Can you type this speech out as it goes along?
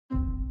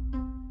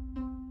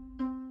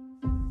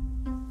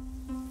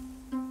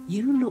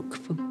You look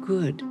for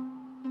good,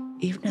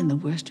 even in the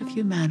worst of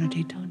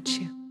humanity, don't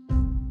you?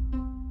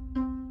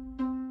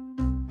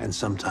 And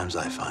sometimes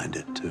I find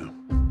it, too.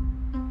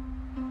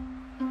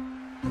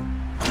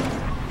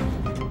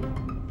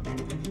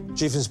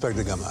 Chief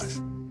Inspector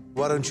Gamache,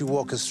 why don't you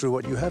walk us through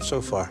what you have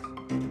so far?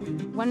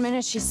 1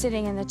 minute she's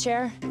sitting in the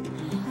chair,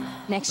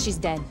 next she's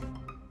dead.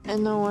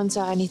 And no one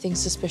saw anything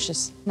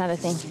suspicious. Not a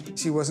thing.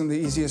 She wasn't the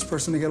easiest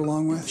person to get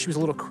along with. She was a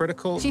little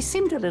critical. She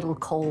seemed a little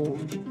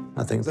cold.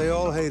 I think they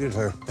all hated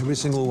her, every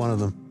single one of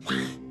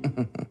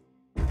them.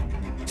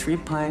 Three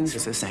Pines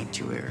is a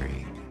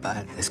sanctuary,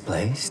 but this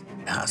place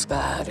has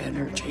bad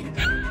energy.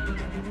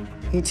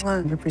 Each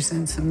one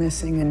represents a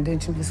missing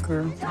Indigenous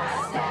girl.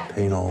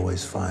 Pain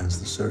always finds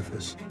the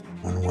surface,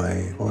 one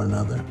way or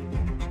another.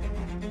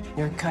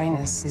 Your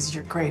kindness is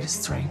your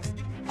greatest strength.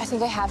 I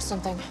think I have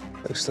something.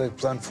 Looks like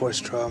blunt force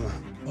trauma.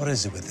 What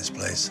is it with this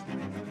place?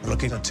 We're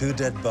looking at 2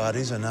 dead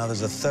bodies, and now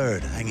there's a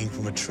 3rd hanging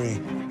from a tree.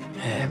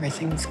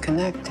 Everything's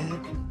connected,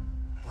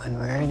 one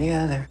way or the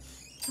other.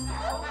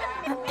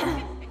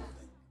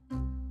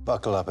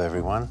 Buckle up,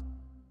 everyone.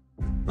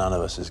 None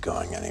of us is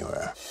going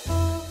anywhere.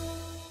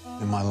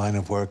 In my line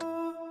of work,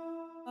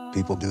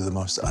 people do the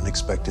most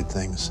unexpected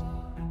things.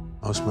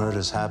 Most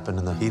murders happen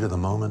in the heat of the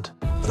moment,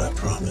 but I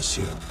promise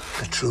you,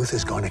 the truth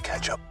is going to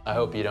catch up. I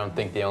hope you don't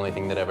think the only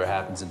thing that ever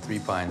happens in Three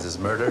Pines is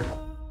murder.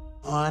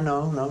 Oh, I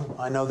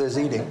know there's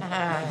eating.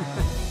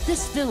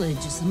 This village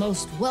is the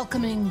most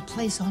welcoming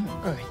place on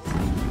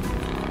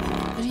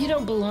Earth. If you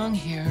don't belong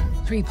here,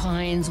 Three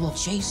Pines will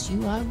chase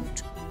you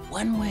out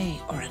one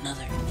way or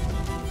another.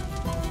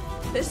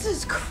 This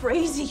is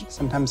crazy.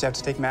 Sometimes you have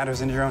to take matters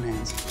into your own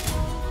hands.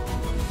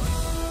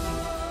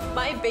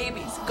 My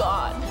baby's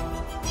gone.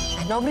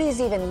 And nobody's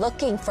even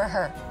looking for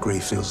her.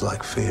 Grief feels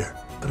like fear,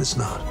 but it's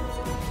not.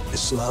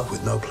 It's love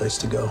with no place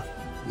to go.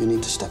 You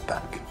need to step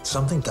back.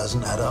 Something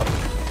doesn't add up.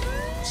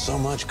 So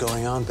much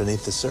going on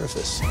beneath the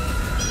surface.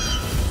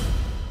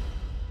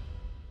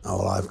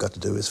 All I've got to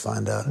do is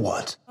find out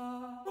what.